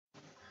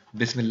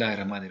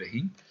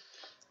Bismillahirrahmanirrahim.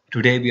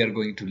 Today we are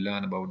going to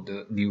learn about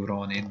the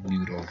neuron and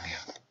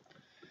neuroglia.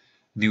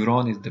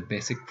 Neuron is the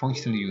basic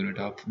functional unit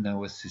of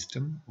nervous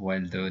system,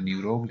 while the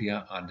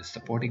neuroglia are the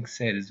supporting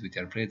cells which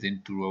are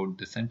present throughout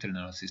the central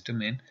nervous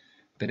system and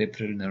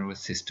peripheral nervous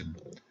system.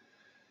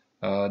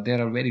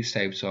 There are various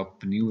types of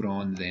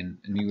neurons and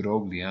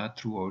neuroglia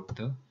throughout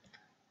the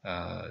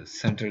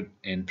central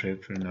and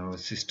peripheral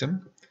nervous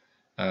system.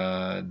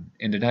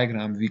 In the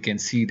diagram, we can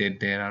see that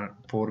there are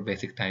four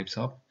basic types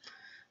of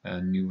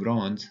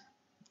neurons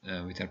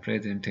which are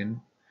present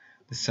in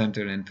the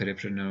central and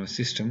peripheral nervous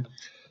system.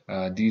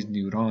 These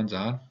neurons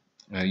are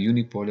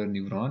unipolar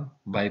neuron,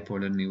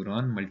 bipolar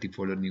neuron,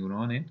 multipolar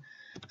neuron, and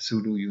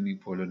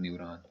pseudo-unipolar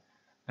neuron.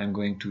 I'm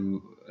going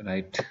to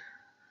write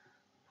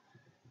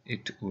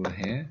it over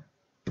here.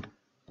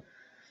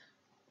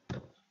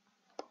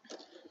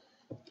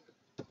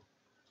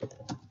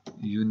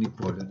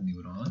 Unipolar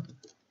neuron,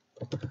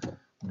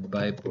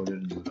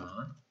 bipolar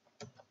neuron,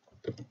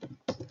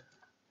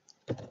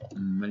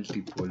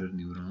 multipolar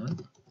neuron,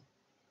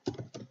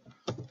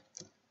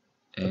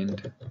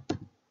 and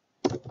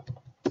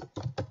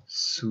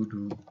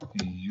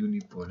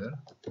pseudo-unipolar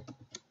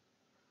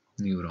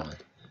neuron.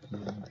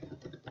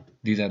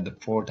 These are the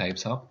four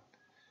types of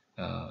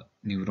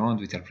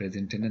neurons which are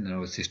present in the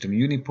nervous system.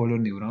 Unipolar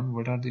neuron.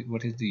 What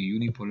is the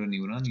unipolar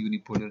neuron?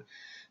 Unipolar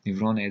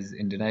neuron, as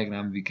in the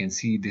diagram we can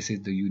see, this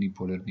is the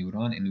unipolar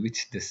neuron in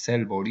which the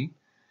cell body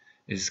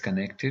is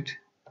connected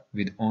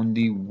with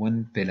only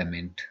one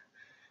filament,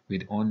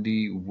 with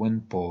only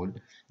one pole.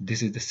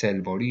 This is the cell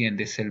body, and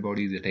this cell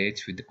body is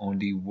attached with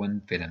only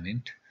one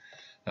filament.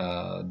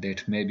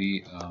 That may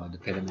be the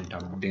filament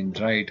of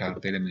dendrite or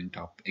filament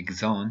of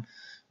axon,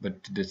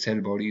 but the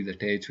cell body is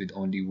attached with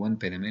only one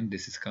filament.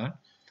 This is called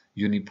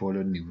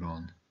unipolar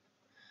neuron.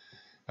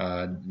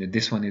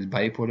 This one is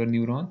bipolar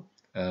neuron,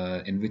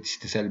 in which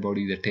the cell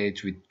body is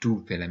attached with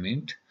two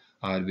filament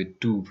or with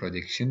two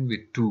projection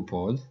with two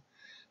poles.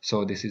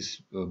 So this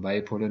is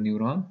bipolar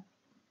neuron.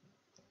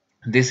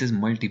 This is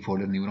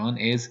multipolar neuron,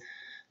 as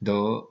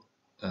the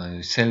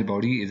cell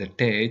body is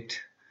attached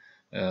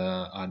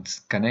are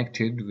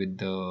connected with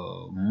the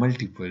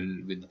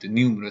with the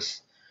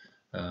numerous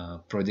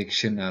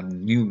projection or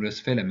numerous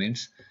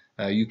filaments.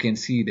 You can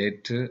see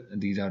that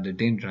these are the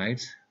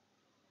dendrites,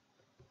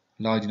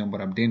 large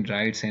number of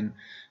dendrites, and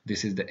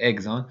this is the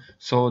axon.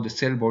 So the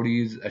cell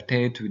body is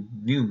attached with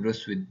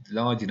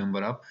large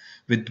number of,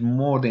 with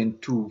more than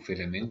two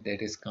filaments.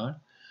 That is called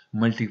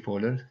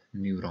multipolar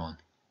neuron.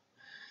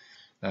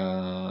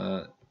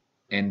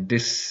 And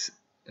this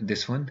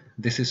is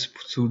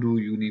pseudo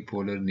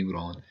unipolar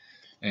neuron,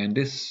 and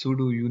this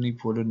pseudo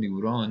unipolar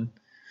neuron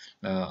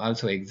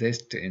also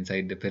exists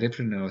inside the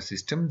peripheral nervous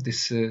system.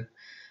 This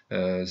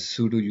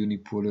pseudo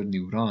unipolar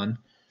neuron,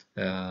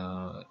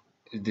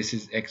 this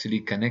is actually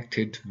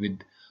connected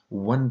with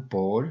one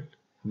pole,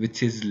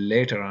 which is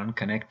later on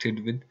connected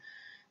with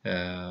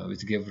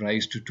which give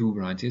rise to two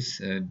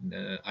branches,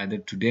 either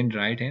to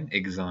dendrite and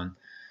axon.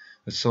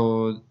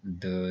 So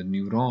the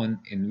neuron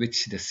in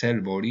which the cell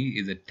body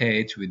is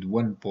attached with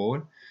one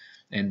pole,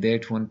 and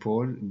that one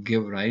pole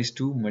give rise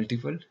to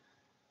multiple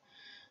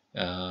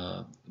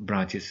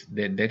branches.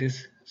 That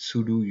is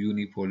pseudo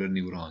unipolar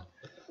neuron.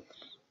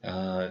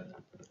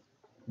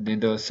 Then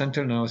the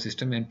central nervous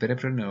system and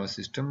peripheral nervous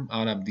system,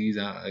 all of these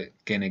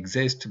can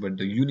exist, but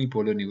the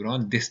unipolar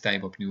neuron, this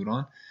type of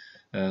neuron,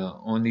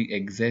 only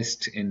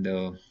exists in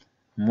the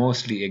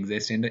mostly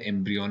exists in the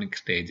embryonic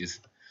stages.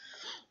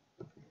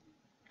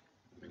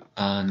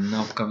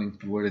 Now coming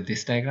toward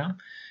this diagram.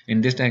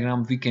 In this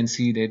diagram we can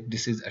see that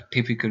this is a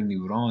typical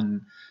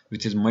neuron,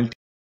 which is multipolar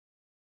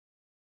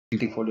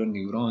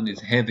neuron, is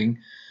having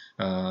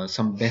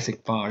some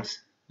basic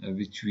parts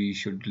which we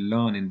should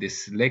learn in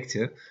this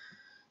lecture.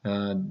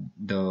 One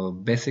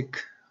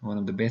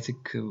of the basic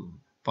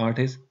part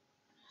is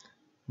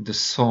the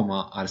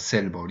soma or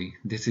cell body.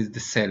 This is the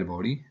cell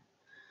body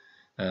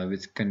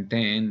which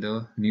contain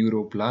the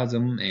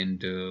neuroplasm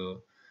and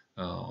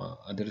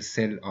other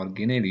cell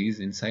organelles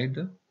inside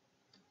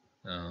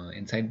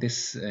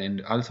this,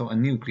 and also a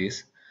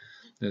nucleus.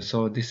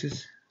 So this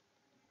is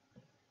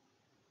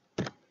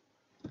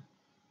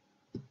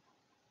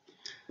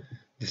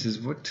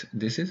what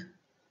this is.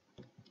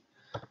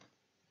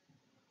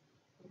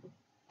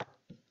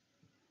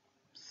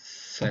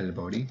 Cell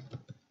body.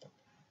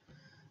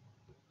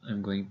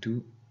 I'm going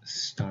to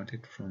start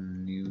it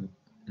from new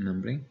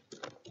numbering.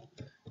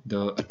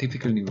 A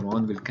typical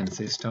neuron will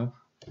consist of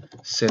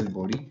cell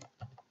body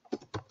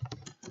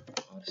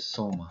or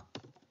soma,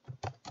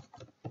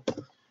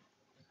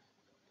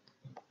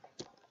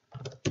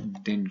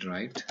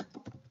 dendrite,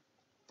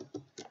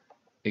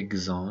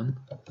 axon.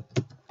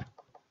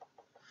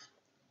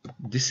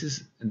 This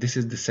is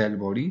the cell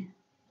body.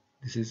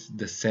 This is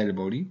the cell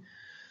body.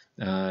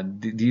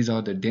 These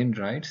are the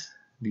dendrites.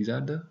 These are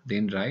the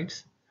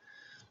dendrites,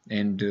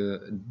 and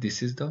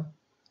this is the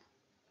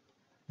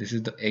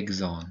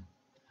axon.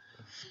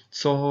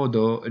 So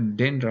the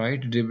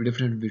dendrite, the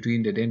difference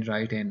between the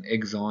dendrite and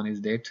axon is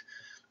that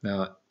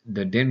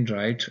the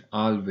dendrite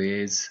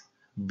always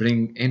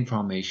bring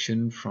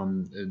information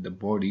from the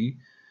body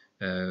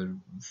uh,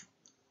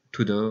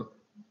 to the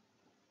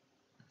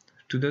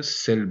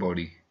cell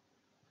body.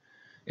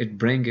 It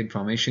bring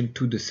information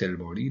to the cell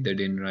body. The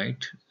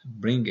dendrite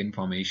bring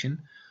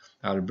information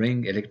or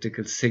bring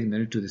electrical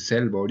signal to the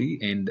cell body,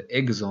 and the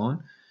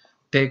axon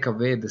take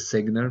away the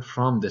signal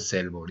from the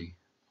cell body.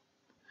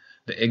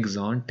 The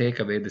axon take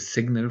away the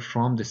signal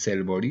from the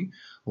cell body,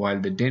 while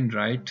the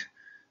dendrite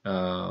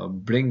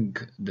bring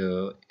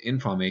the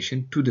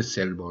information to the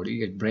cell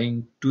body. It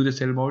bring to the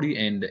cell body,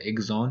 and the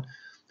axon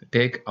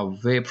take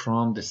away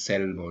from the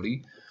cell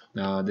body.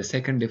 Now, the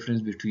second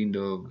difference between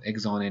the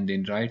axon and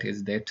dendrite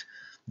is that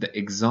the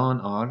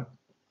axon are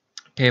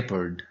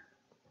tapered.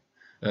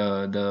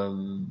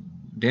 The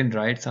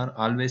dendrites are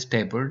always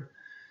tapered.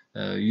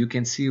 You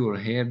can see over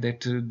here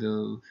that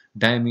the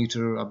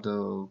diameter of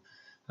the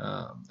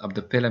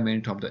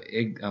filament of the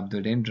egg of the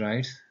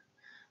dendrites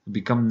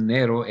become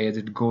narrow as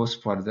it goes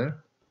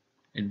further.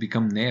 It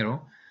become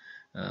narrow.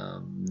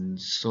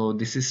 So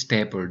this is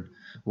tapered,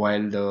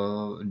 while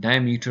the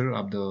diameter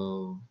of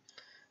the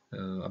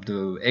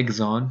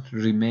axon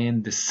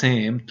remain the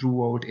same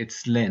throughout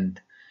its length.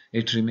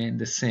 It remain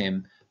the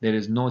same. There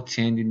is no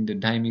change in the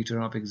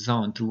diameter of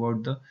axon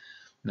throughout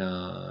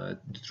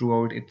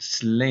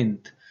its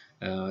length.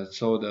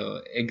 So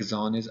the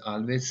axon is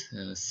always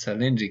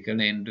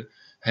cylindrical and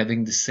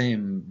having the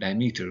same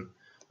diameter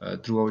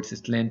throughout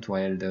its length,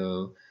 while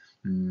the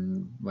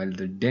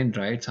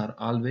dendrites are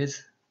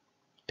always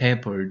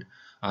tapered,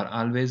 are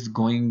always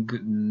going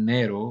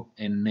narrow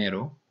and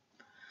narrow.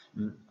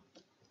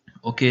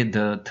 Okay,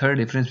 the third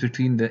difference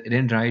between the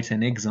dendrites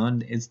and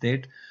axon is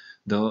that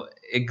the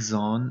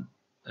axon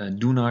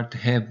do not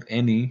have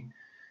any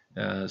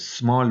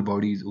small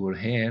bodies over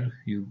here.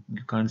 You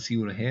can't see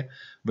over here,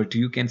 but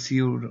you can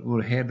see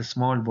over here the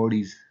small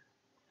bodies.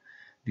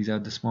 These are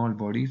the small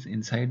bodies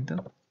inside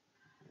the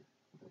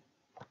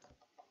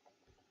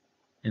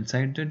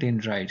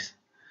dendrites.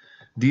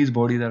 These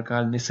bodies are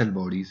called nissel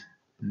bodies.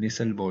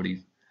 Nissel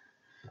bodies.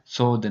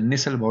 So the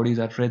nissel bodies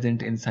are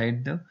present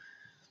inside the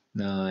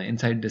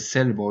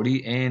cell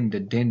body, and the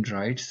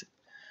dendrites,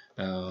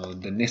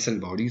 the nissel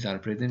bodies are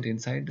present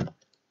inside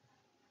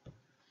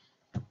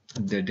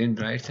the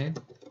dendrites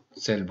and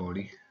cell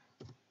body.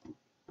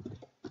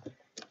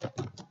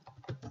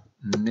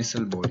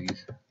 Nissel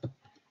bodies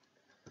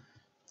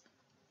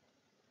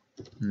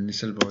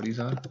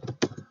are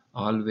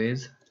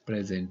always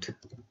present,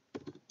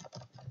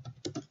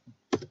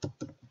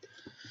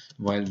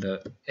 while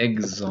the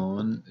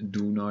axon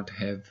do not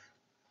have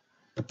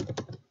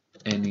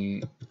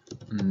any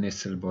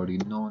nissel body.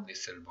 No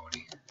nissel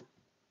body.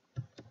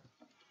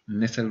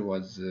 Nissel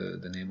was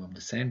the name of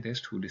the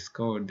scientist who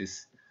discovered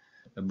this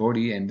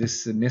body, and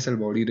this nissel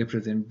body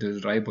represents the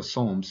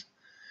ribosomes,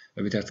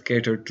 which are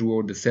scattered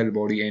throughout the cell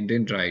body and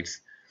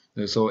dendrites.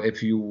 So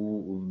if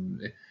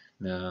the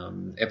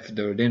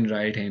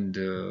dendrite and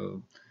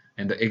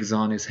the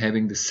axon is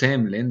having the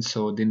same length,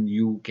 so then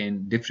you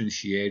can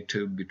differentiate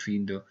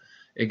between the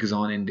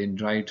axon and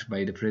dendrite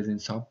by the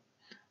presence of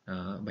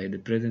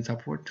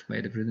what?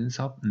 By the presence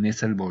of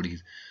nissel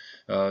bodies.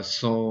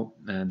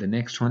 The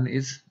next one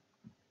is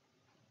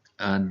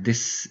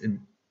this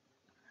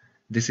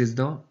is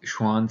the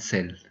Schwann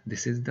cell.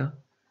 This is the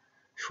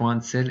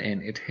Schwann cell,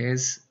 and it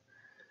has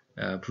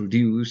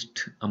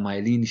produced a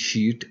myelin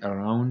sheet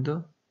around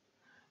the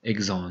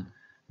axon.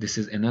 This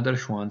is another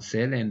Schwann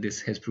cell, and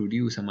this has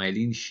produced a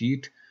myelin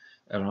sheet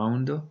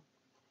around the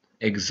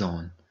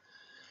axon.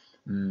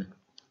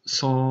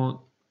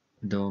 So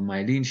the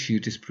myelin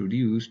sheet is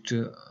produced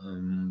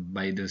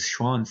by the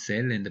Schwann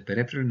cell in the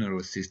peripheral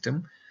nervous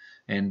system,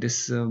 and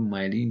this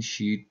myelin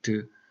sheet,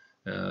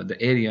 the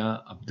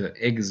area of the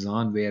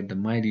axon where the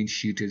myelin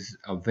sheet is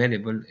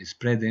available, is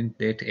present.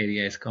 That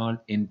area is called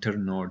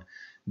internode.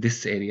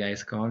 This area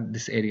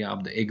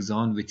of the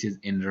axon which is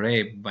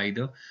enwrapped by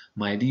the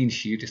myelin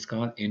sheet is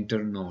called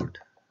internode.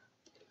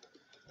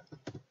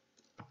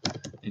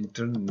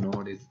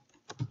 Internode is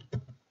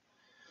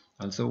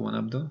also one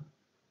of the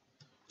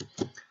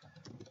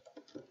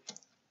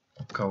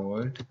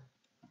covered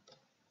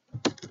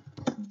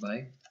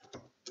by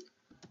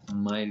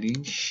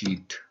myelin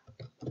sheet,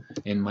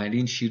 and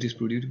myelin sheet is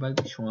produced by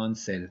the Schwann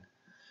cell,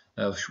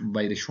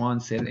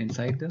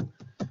 inside the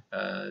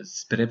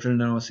peripheral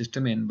nervous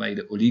system, and by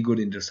the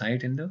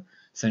oligodendrocyte in the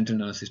central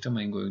nervous system.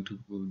 I'm going to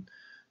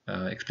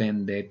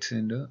explain that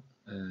in the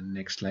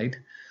next slide.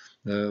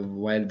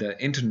 While the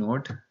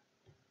internode,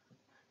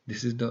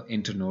 this is the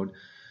internode,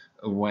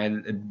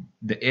 while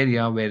the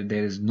area where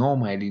there is no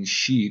myelin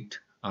sheet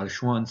or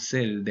Schwann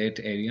cell, that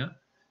area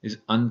is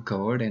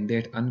uncovered, and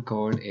that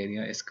uncovered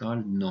area is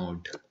called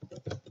node.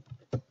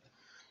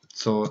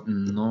 So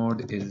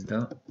node is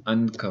the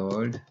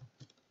uncovered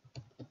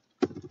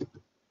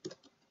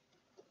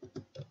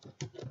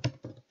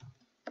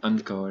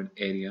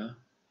area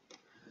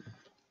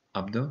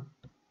of the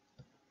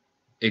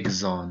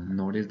axon.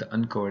 Node is the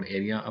uncovered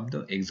area of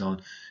the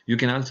axon. You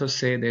can also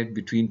say that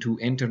between two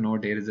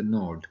internode there is a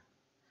node.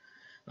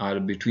 or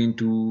between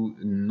two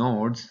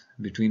nodes.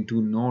 Between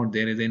two nodes,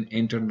 there is an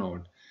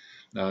internode.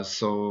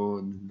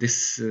 So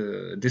this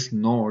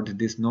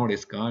node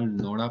is called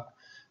node of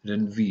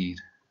Ranvir.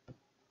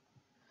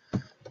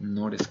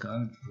 Node is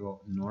called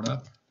node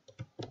of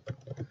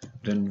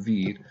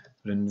Ranvir.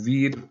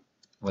 Ranvir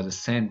was a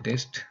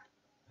scientist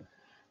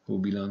who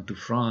belonged to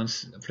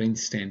France, a French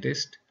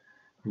scientist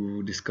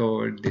who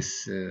discovered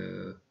this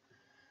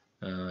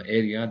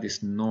area,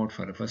 this node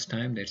for the first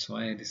time. That's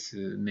why this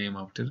name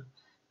after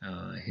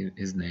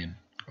his name.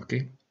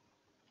 Okay.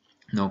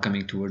 Now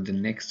coming toward the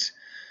next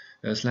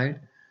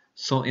slide.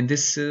 So in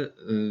this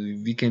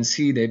we can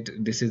see that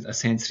this is a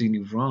sensory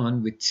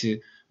neuron which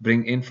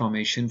bring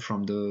information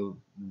from the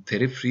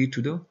periphery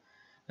to the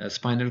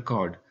spinal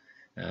cord.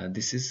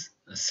 This is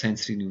a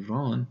sensory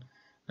neuron,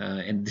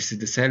 and this is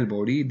the cell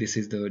body. This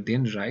is the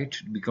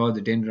dendrite, because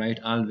the dendrite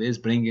always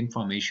bring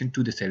information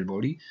to the cell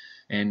body,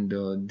 and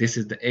this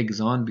is the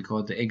axon,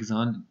 because the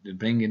axon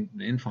bring in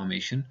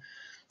information,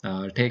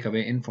 take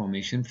away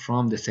information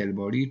from the cell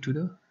body to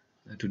the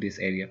to this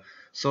area.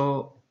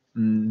 So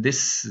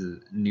this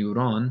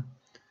neuron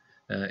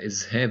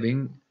is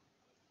having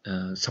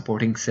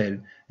supporting cell.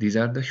 These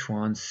are the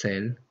Schwann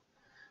cell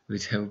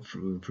which have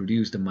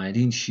produced the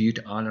myelin sheet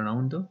all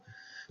around the.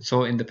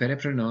 So in the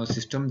peripheral nervous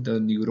system, the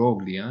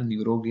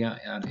neuroglia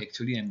are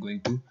actually, I'm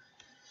going to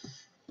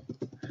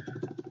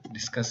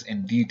discuss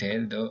in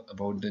detail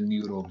about the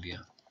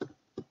neuroglia.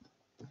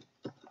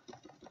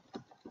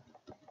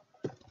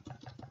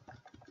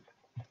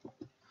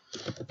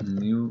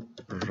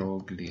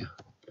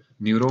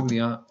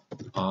 Neuroglia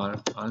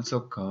are also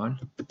called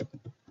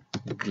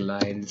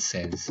glial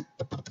cells.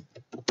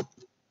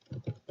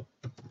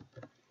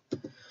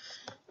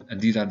 And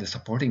these are the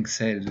supporting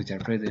cells which are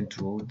present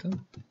throughout the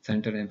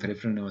central and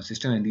peripheral nervous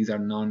system, and these are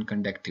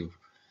non-conductive.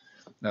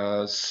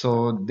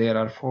 So there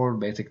are four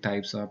basic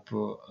types of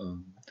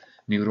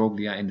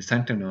neuroglia in the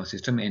central nervous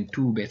system and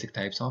two basic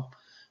types of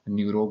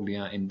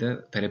neuroglia in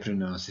the peripheral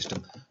nervous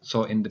system.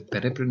 So in the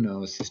peripheral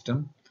nervous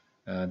system,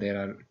 there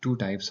are two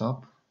types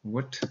of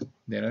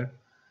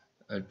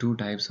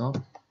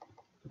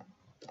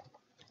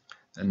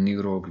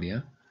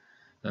neuroglia.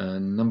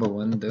 Number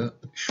one, the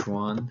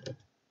Schwann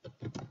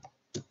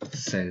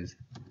cells.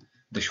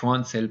 The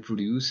Schwann cell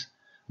produce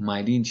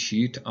myelin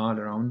sheet all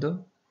around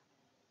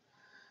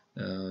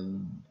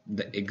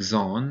the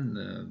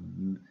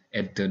axon,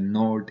 at the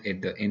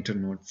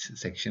internode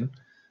section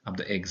of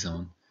the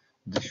axon.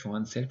 The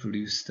Schwann cell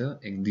produce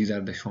these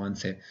are the Schwann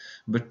cell.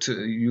 But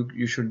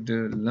you should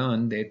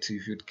learn that,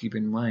 you should keep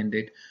in mind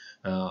that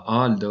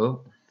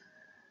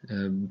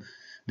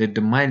that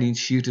the myelin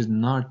sheet is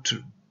not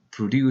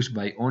produced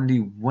by only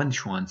one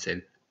Schwann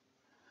cell.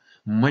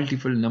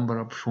 Multiple number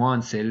of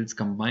Schwann cells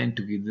combine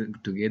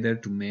together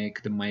to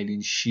make the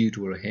myelin sheet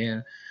over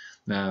here.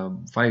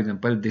 For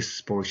example,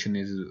 this portion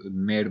is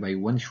made by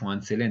one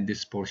Schwann cell, and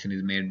this portion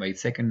is made by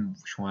second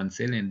Schwann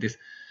cell, and this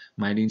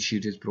myelin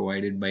sheet is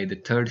provided by the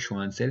third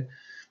Schwann cell.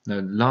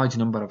 The large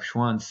number of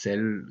Schwann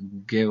cell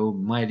give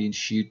myelin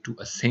sheet to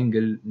a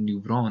single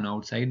neuron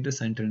outside the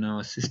central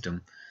nervous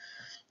system.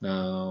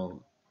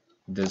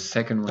 The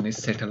second one is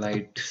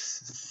satellite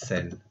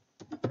cell.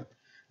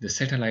 The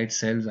satellite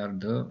cells are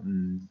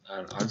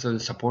also the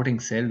supporting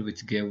cell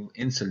which give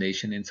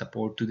insulation and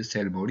support to the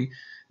cell body.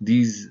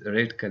 These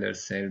red color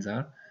cells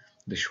are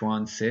the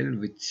Schwann cell,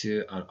 which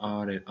are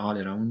all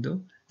around the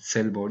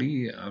cell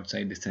body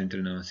outside the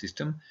central nervous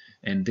system,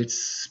 and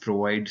this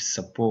provides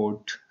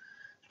support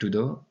to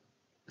the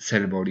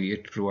cell body.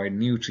 It provides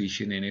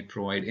nutrition, and it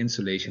provides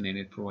insulation, and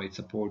it provides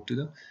support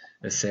to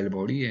the cell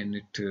body, and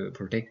it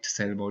protects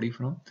cell body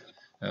from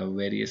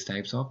various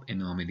types of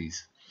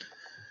anomalies.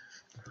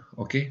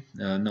 Okay,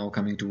 now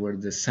coming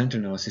towards the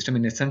central nervous system.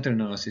 In the central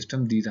nervous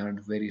system, these are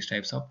various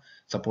types of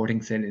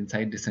supporting cell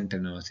inside the central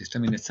nervous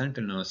system. In the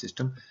central nervous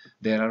system,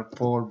 there are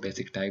four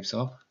basic types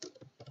of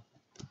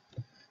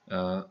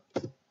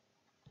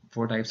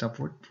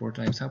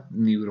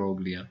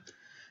neuroglia.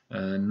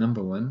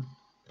 Number one,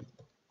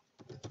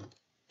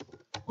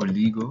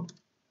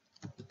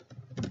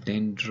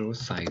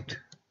 oligodendrocyte,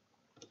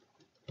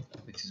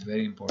 which is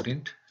very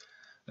important.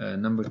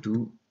 Number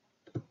two,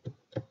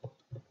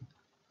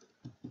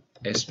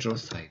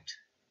 astrocyte.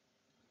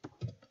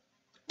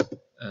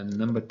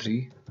 Number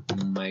three,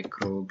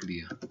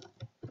 microglia.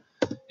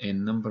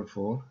 And number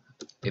four,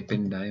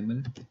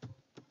 ependymal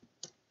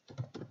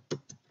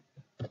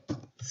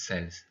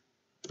cells.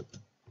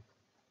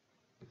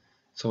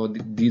 So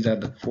these are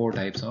the four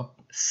types of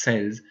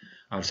cells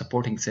or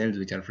supporting cells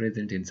which are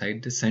present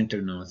inside the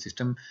central nervous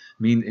system,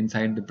 means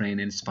inside the brain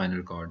and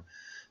spinal cord.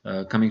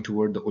 Coming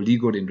toward the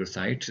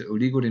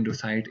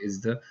oligodendrocyte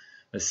is the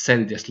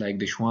cell just like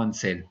the Schwann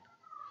cell,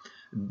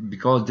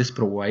 because this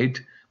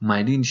provides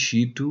myelin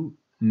sheet to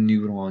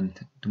neuron,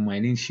 to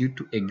myelin sheet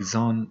to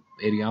axon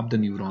area of the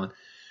neuron.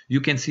 You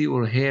can see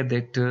over here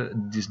that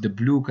the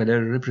blue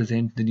color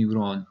represents the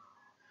neuron.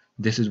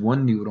 This is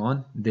one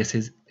neuron, this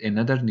is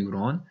another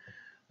neuron.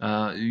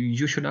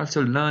 You should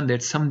also learn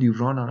that some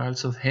neurons are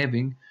also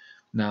having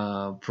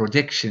Now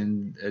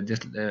projection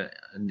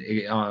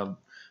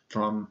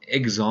from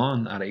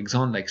axon or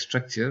axon-like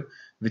structure,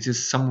 which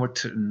is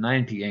somewhat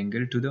 90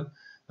 angle to the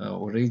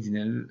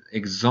original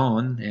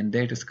axon, and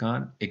that is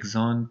called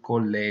axon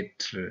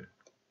collateral.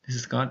 This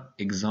is called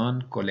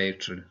axon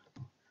collateral.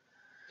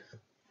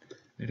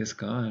 It is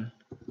called.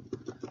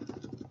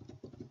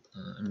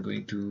 I'm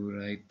going to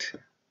write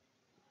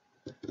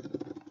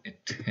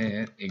it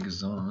here,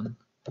 axon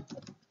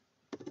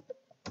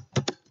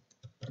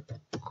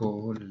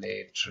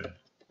collateral.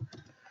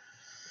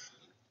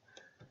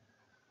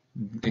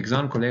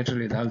 Axon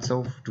collateral is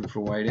also to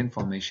provide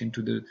information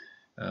to the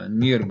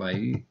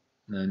nearby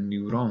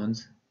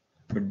neurons,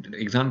 but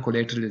axon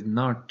collateral is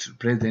not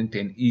present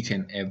in each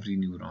and every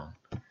neuron.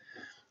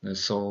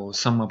 So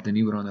some of the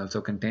neuron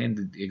also contain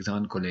the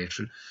axon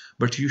collateral,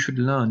 but you should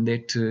learn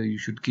that you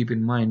should keep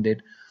in mind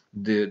that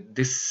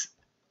this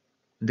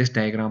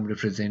diagram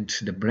represents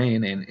the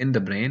brain, and in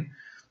the brain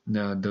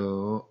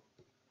the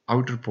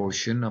outer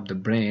portion of the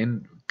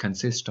brain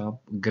consists of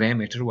gray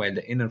matter, while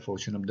the inner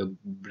portion of the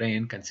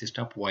brain consists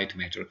of white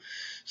matter.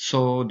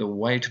 So the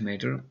white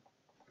matter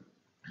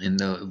and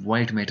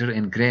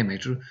gray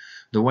matter,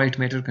 the white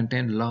matter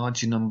contain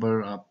large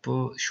number of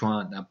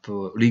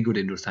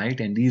oligodendrocyte,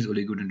 and these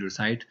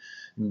oligodendrocyte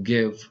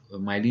give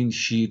myelin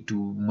sheath to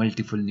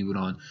multiple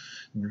neurons.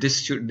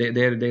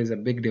 There is a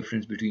big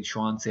difference between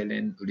Schwann cell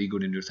and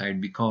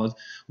oligodendrocyte, because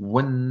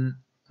one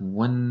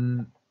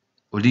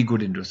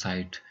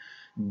oligodendrocyte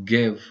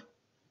give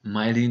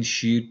myelin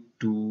sheath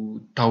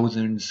to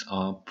thousands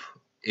of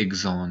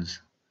axons.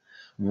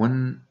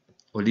 One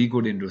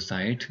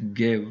oligodendrocyte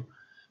give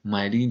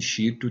myelin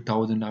sheath to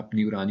thousands of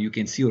neurons. You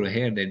can see over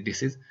here that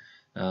this is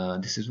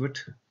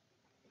what?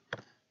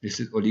 This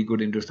is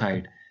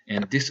oligodendrocyte,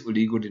 and this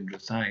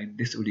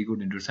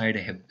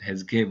oligodendrocyte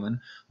has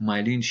given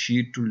myelin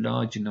sheath to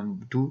large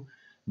number to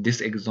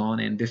this axon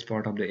and this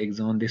part of the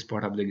axon, this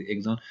part of the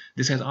axon.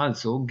 This has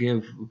also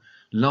give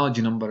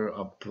large number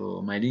of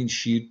myelin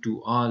sheath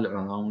to all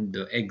around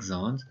the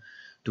axons.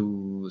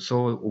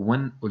 So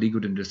one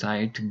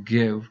oligodendrocyte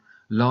give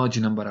large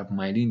number of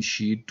myelin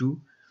sheath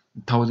to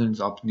thousands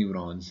of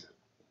neurons.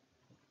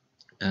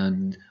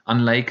 And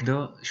unlike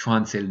the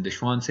Schwann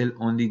cell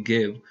only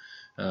gave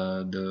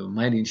the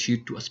myelin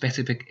sheath to a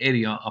specific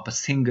area of a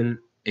single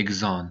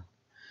axon.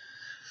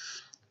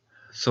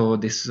 So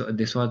this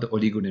was the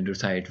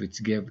oligodendrocyte,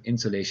 which gave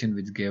insulation,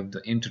 which gave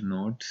the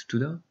internode to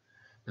the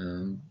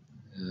in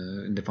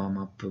the form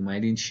of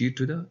myelin sheath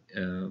to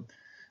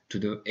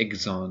the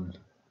axon,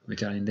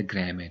 which are in the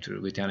gray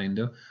matter, which are in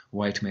the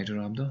white matter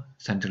of the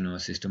central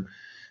nervous system.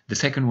 The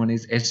second one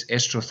is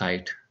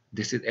astrocyte.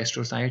 This is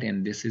astrocyte,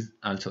 and this is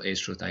also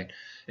astrocyte.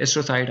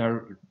 Astrocyte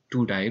are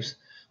two types.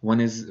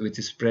 One is which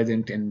is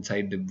present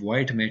inside the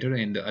white matter,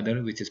 and the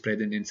other which is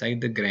present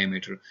inside the gray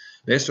matter.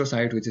 The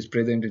astrocyte which is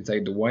present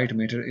inside the white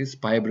matter is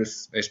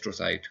fibrous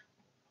astrocyte.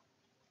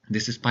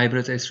 This is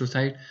fibrous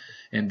astrocyte,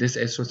 and this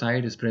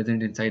astrocyte is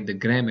present inside the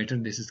gray matter.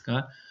 This is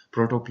called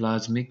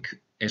protoplasmic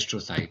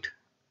astrocyte.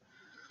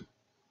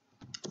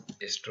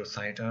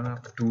 Astrocyte are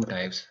of two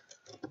types.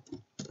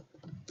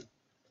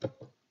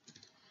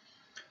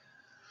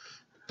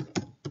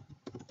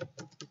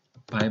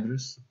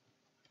 Fibrous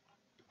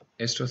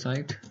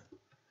astrocyte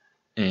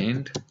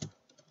and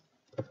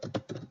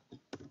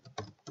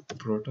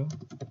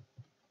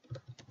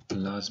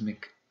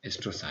protoplasmic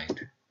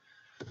astrocyte.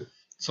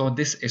 So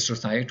this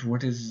astrocyte,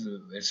 what is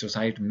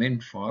astrocyte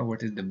meant for?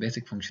 What is the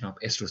basic function of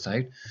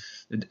astrocyte?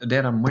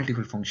 There are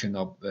multiple functions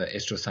of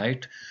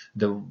astrocyte.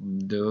 The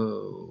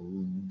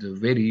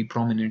very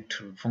prominent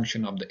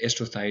function of the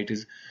astrocyte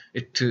is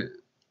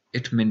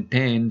it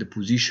maintains the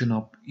position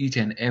of each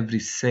and every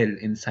cell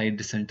inside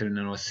the central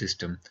nervous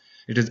system.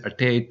 It is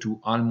attached to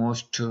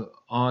almost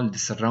all the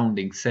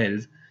surrounding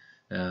cells.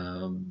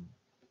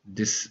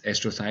 This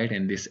astrocyte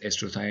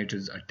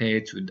is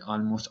attached with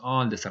almost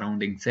all the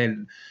surrounding cell,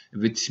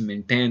 which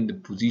maintain the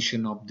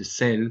position of the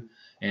cell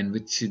and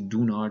which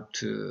do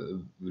not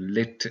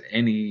let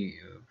any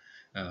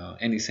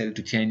cell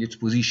to change its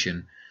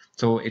position.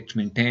 So it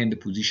maintains the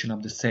position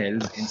of the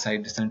cells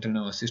inside the central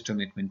nervous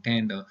system. It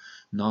maintains the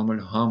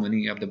normal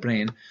harmony of the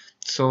brain.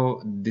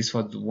 So this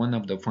was one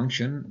of the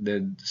function.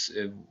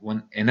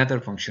 Another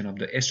function of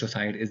the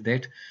astrocyte is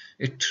that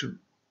it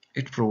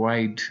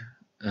provide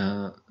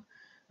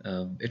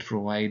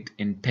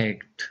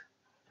intact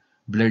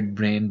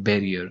blood-brain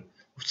barrier.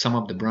 Some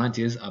of the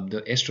branches of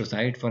the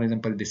astrocyte, for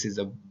example, this is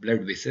a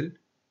blood vessel.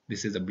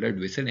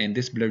 And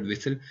this blood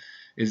vessel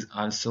is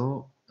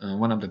also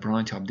one of the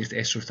branch of this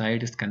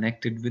astrocyte is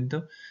connected with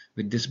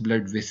this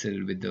blood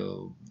vessel, with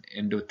the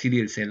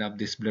endothelial cell of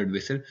this blood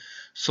vessel.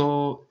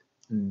 So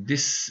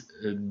this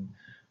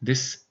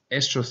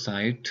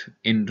astrocyte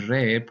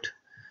enwrapped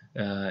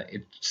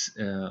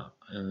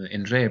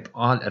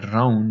all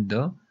around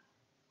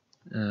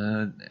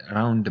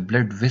the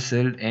blood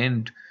vessel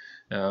and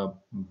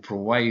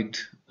provide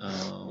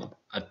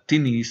a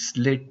tiny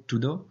slit to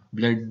the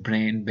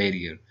blood-brain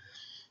barrier.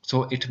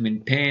 So it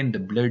maintains the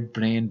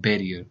blood-brain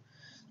barrier.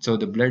 So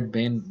the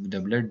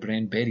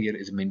blood-brain barrier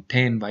is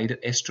maintained by the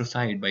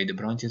astrocyte, by the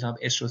branches of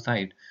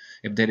astrocyte.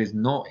 If there is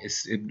no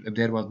if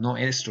there was no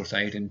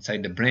astrocyte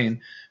inside the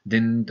brain,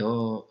 then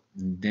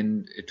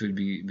it will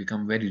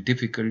become very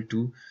difficult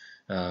to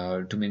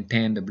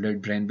maintain the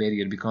blood-brain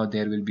barrier, because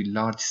there will be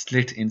large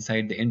slit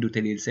inside the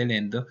endothelial cell,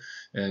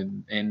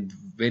 and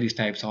various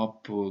types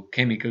of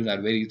chemicals or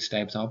various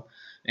types of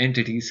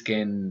entities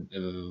can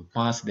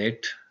pass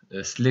that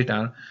slit,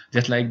 are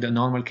just like the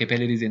normal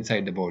capillaries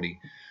inside the body.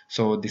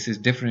 So this is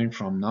different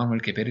from normal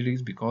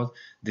capillaries because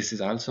this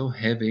is also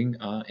having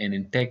an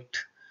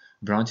intact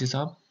branches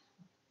of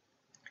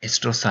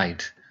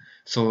astrocyte.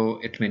 So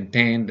it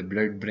maintains the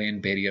blood-brain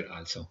barrier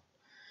also.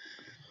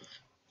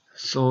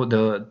 So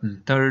the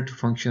third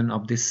function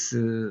of this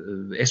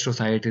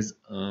astrocyte is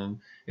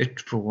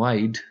it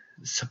provide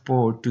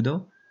support to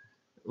the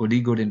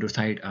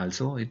oligodendrocyte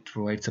also. It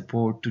provides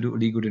support to the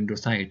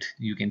oligodendrocyte.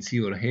 You can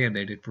see over here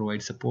that it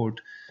provides support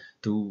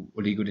to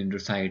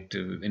oligodendrocyte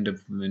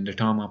in the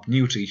term of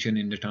nutrition,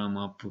 in the term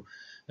of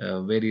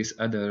various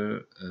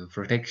other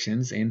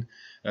protections. And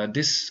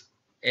this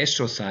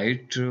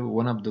astrocyte,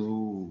 one of the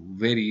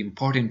very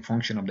important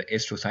function of the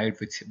astrocyte,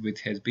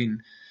 which has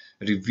been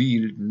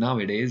revealed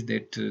nowadays,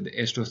 that the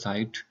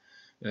astrocyte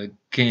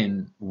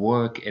can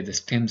work as a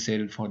stem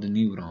cell for the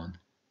neuron.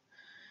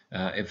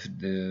 If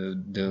there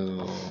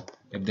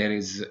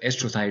is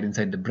astrocyte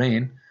inside the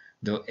brain,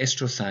 the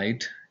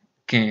astrocyte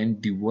can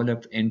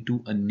develop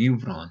into a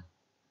neuron.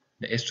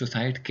 The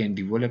astrocyte can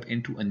develop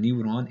into a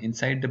neuron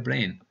inside the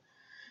brain.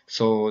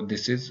 So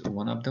this is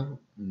one of the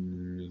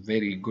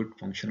very good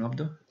function of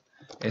the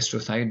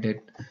astrocyte,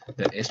 that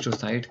the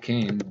astrocyte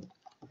can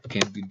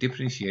be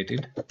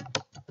differentiated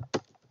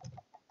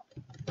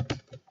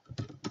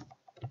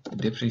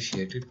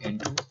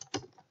into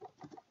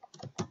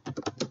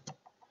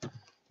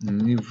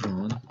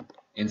neuron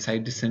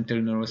inside the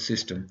central nervous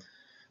system.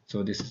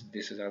 So this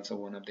is also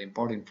one of the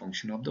important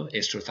function of the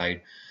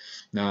astrocyte.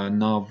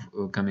 Now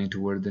coming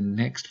toward the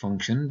next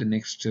function, the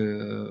next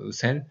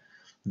cell,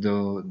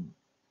 the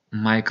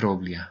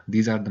microglia.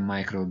 These are the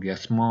microglia,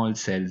 small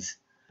cells.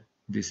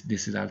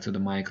 This is also the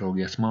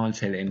microglia, small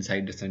cell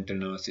inside the central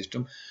nervous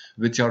system,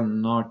 which are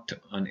not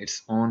on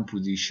its own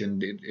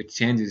position. It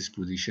changes its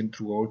position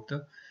throughout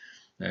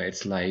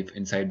its life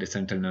inside the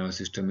central nervous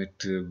system.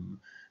 It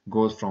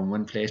goes from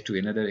one place to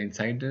another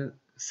inside the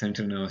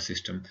central nervous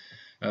system,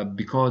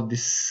 because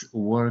this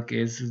work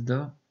is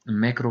the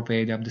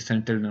macrophage of the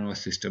central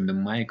nervous system. The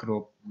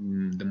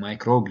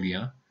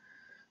microglia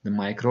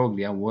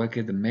work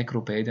as the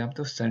macrophage of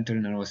the central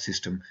nervous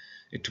system.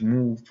 It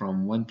moves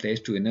from one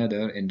place to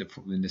another in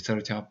the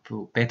search of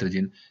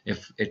pathogen.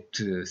 If it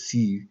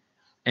see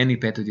any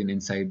pathogen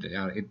inside,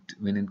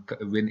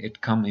 when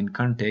it come in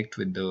contact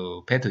with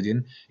the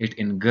pathogen, it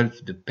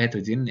engulfs the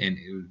pathogen, and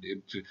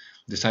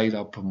the size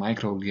of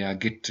microglia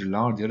get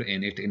larger,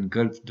 and it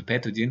engulfs the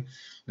pathogen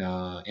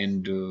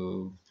and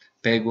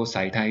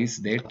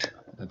phagocytize that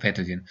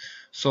pathogen.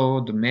 So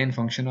the main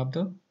function of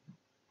the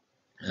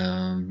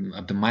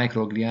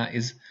microglia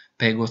is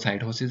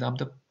phagocytosis of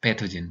the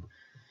pathogen,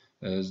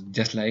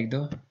 just like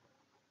the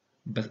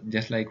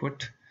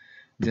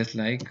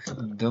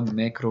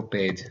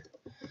macrophage.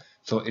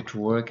 So it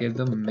works as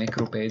the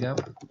macrophage of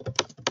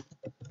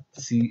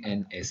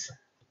CNS.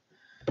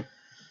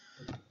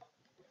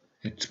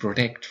 It's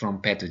protect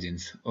from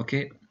pathogens.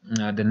 Okay,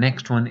 the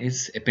next one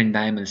is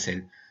ependymal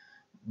cell.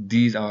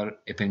 These are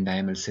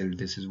ependymal cells.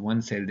 This is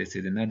one cell, this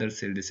is another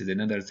cell, this is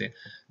another cell.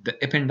 The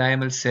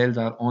ependymal cells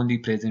are only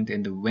present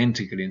in the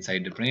ventricle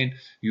inside the brain.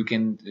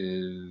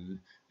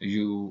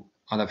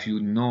 All of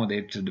you know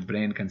that the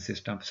brain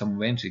consists of some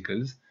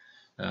ventricles.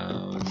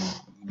 um,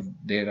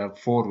 there are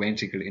 4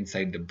 ventricles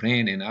inside the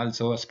brain, and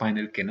also a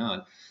spinal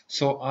canal.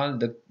 So all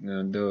the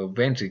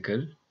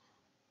ventricle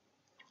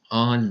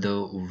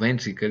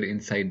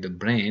inside the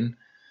brain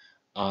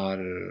are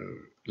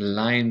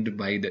lined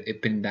by the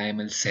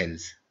ependymal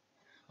cells.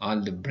 All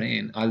the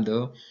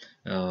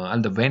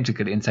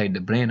ventricle inside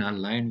the brain are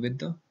lined with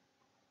the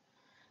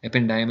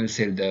ependymal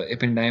cell. The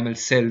ependymal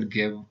cell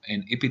give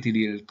an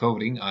epithelial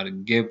covering, or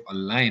give a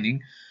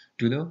lining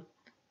to the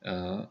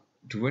uh,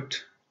 to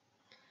what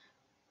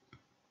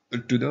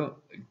to the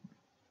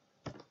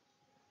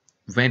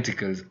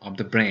ventricles of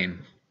the brain.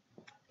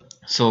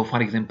 So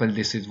for example,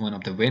 this is one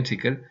of the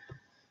ventricle.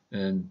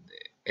 And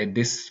at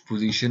this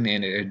position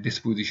and at this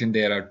position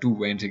there are 2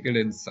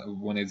 ventricles, and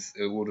one is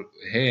over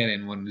here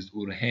and one is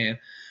over here.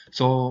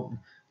 So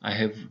I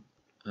have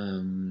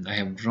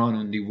drawn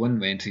only one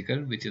ventricle,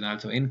 which is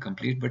also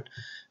incomplete, but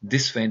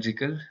this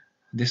ventricle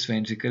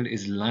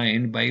is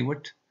lined by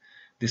what?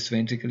 This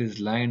ventricle is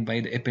lined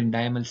by the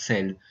ependymal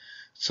cell.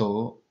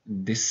 So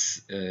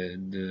these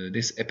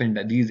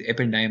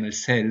ependymal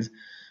cells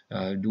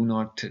do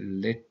not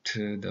let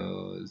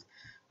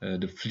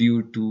the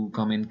fluid to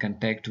come in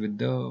contact with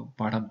the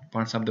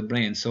parts of the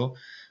brain. So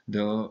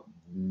the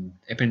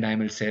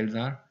ependymal cells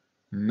are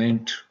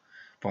meant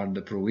for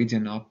the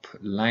provision of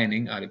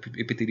lining or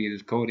epithelial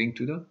coating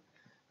to the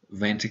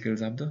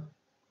ventricles of the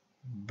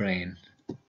brain.